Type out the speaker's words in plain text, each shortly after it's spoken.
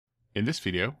In this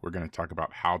video, we're going to talk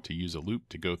about how to use a loop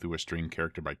to go through a string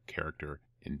character by character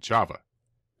in Java.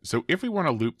 So if we want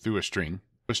to loop through a string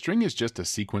is just a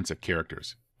sequence of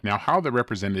characters. Now, how they're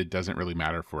represented doesn't really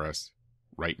matter for us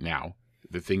right now.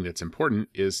 The thing that's important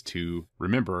is to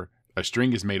remember a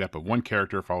string is made up of one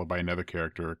character followed by another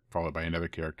character, followed by another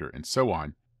character, and so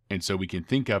on. And so we can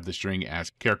think of the string as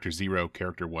character 0,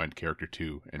 character 1, character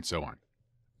 2, and so on.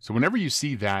 So whenever you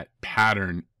see that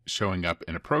pattern showing up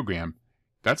in a program,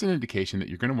 that's an indication that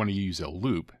you're going to want to use a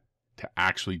loop to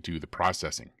actually do the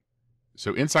processing.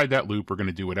 So inside that loop, we're going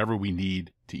to do whatever we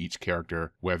need to each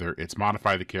character, whether it's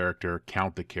modify the character,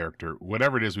 count the character,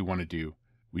 whatever it is we want to do.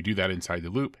 We do that inside the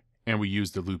loop, and we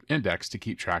use the loop index to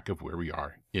keep track of where we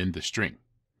are in the string.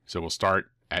 So we'll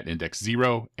start at index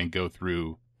 0 and go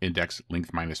through index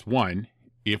length -1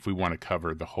 if we want to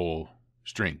cover the whole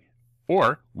string.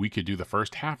 Or we could do the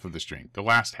first half of the string, the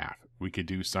last half. We could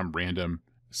do some random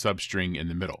substring in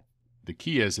the middle. The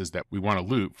key is that we want to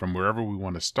loop from wherever we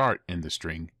want to start in the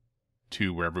string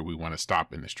to wherever we want to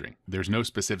stop in the string. There's no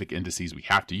specific indices we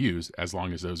have to use as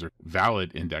long as those are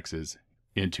valid indexes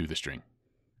into the string.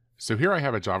 So here I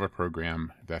have a Java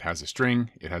program that has a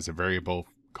string. It has a variable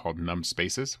called num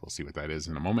spaces. We'll see what that is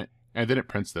in a moment. And then it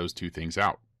prints those two things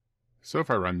out. So if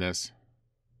I run this,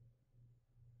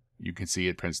 you can see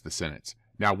it prints the sentence.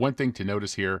 Now, one thing to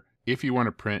notice here, if you want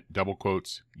to print double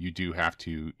quotes, you do have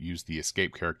to use the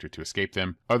escape character to escape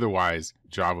them. Otherwise,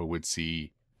 Java would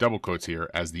see double quotes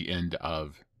here as the end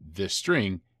of this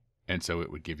string, and so it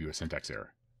would give you a syntax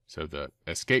error. So the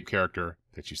escape character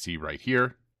that you see right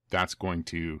here, that's going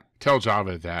to tell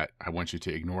Java that I want you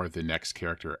to ignore the next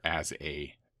character as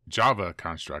a Java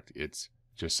construct. It's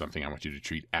just something I want you to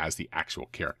treat as the actual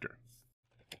character.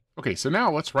 Okay, so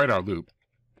now let's write our loop.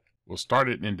 We'll start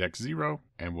at index 0,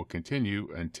 and we'll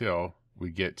continue until we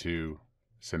get to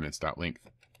sentence.length.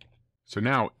 So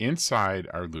now inside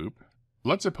our loop,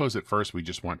 let's suppose at first we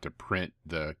just want to print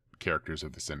the characters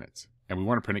of the sentence, and we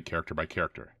want to print it character by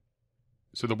character.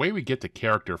 So the way we get the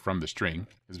character from the string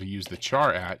is we use the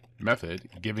char@at method,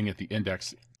 giving it the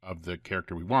index of the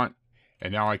character we want,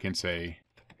 and now I can say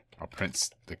I'll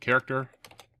print the character,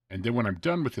 and then when I'm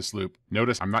done with this loop,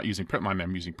 notice I'm not using print line,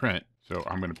 I'm using print. So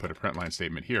I'm going to put a print line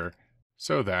statement here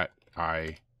so that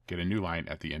I get a new line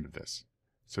at the end of this.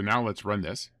 So now let's run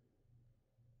this.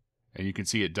 And you can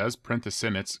see it does print the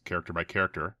sentence character by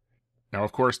character. Now,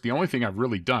 of course, the only thing I've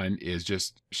really done is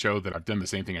just show that I've done the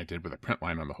same thing I did with a print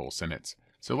line on the whole sentence.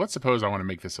 So let's suppose I want to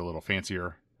make this a little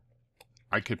fancier.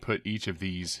 I could put each of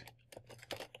these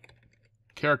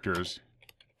characters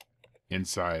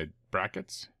inside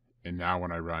brackets. And now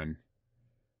when I run,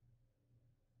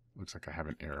 looks like I have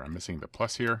an error. I'm missing the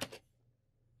plus here.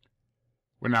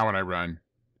 Well, now when I run,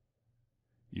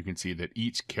 you can see that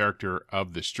each character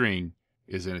of the string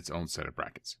is in its own set of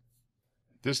brackets.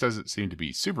 This doesn't seem to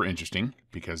be super interesting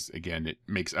because, again, it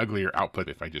makes uglier output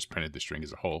if I just printed the string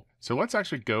as a whole. So let's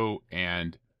actually go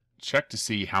and check to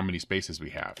see how many spaces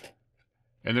we have.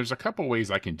 And there's a couple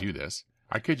ways I can do this.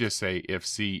 I could just say if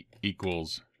C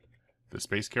equals the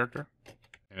space character.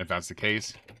 And if that's the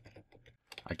case,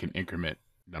 I can increment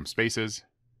num spaces.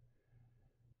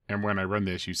 And when I run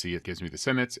this, you see it gives me the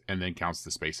sentence and then counts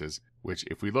the spaces, which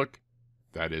if we look,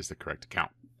 that is the correct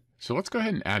count. So let's go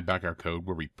ahead and add back our code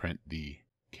where we print the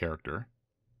character.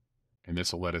 And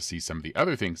this will let us see some of the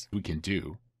other things we can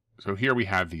do. So here we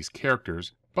have these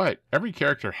characters, but every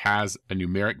character has a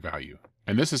numeric value.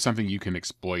 And this is something you can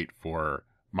exploit for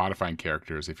modifying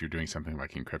characters if you're doing something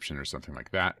like encryption or something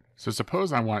like that. So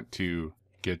suppose I want to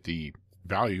get the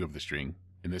value of the string.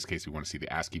 In this case, we want to see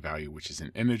the ASCII value, which is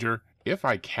an integer. If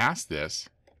I cast this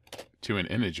to an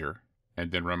integer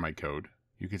and then run my code,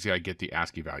 you can see I get the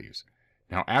ASCII values.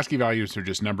 Now, ASCII values are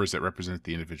just numbers that represent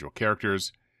the individual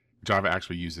characters. Java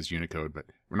actually uses Unicode, but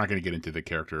we're not going to get into the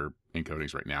character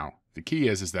encodings right now. The key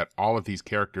is that all of these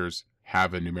characters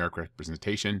have a numeric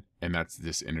representation, and that's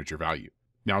this integer value.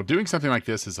 Now, doing something like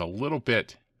this is a little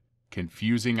bit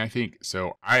confusing, I think.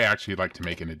 So I actually like to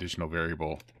make an additional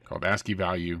variable called ASCII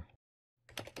value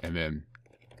and then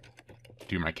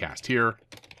do my cast here.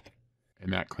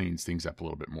 And that cleans things up a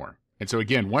little bit more. And so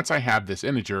again, once I have this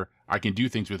integer, I can do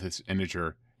things with this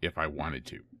integer if I wanted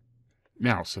to.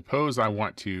 Now, suppose I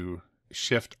want to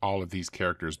shift all of these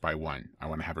characters by 1. I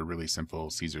want to have a really simple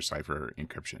Caesar cipher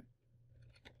encryption.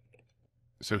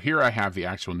 So here I have the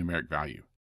actual numeric value.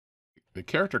 The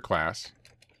character class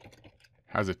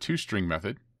has a toString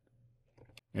method,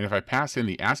 and if I pass in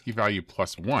the ASCII value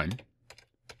 +1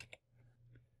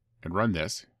 and run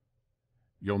this,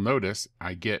 you'll notice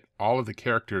I get all of the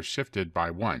characters shifted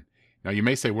by 1. Now you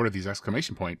may say, what are these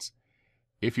exclamation points?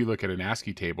 If you look at an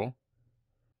ASCII table,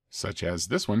 such as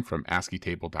this one from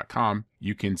ASCIItable.com,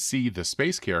 you can see the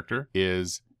space character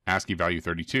is ASCII value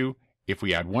 32. If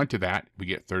we add 1 to that, we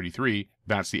get 33.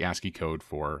 That's the ASCII code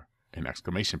for an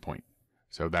exclamation point.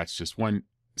 So that's just one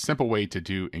simple way to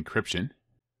do encryption.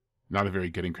 Not a very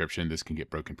good encryption. This can get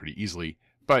broken pretty easily,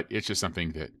 but it's just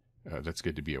something that that's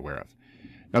good to be aware of.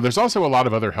 Now, there's also a lot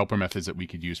of other helper methods that we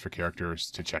could use for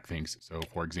characters to check things. So,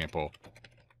 for example,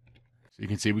 you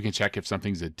can see we can check if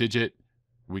something's a digit.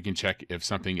 We can check if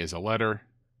something is a letter,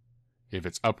 if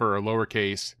it's upper or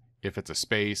lowercase, if it's a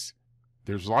space.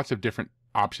 There's lots of different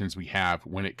options we have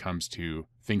when it comes to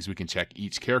things we can check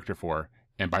each character for.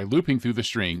 And by looping through the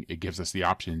string, it gives us the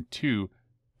option to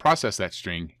process that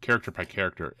string character by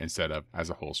character instead of as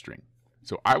a whole string.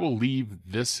 So I will leave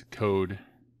this code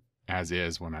as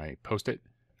is when I post it.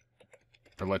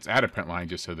 But let's add a print line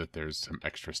just so that there's some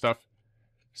extra stuff.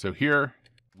 So here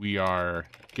we are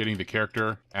getting the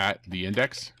character at the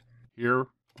index. Here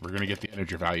we're going to get the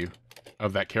integer value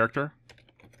of that character.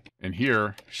 And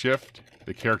here, shift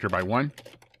the character by 1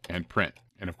 and print.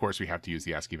 And of course, we have to use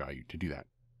the ASCII value to do that.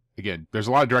 Again, there's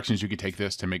a lot of directions you could take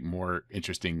this to make more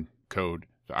interesting code.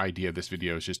 The idea of this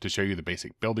video is just to show you the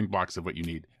basic building blocks of what you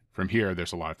need. From here,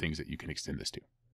 there's a lot of things that you can extend this to.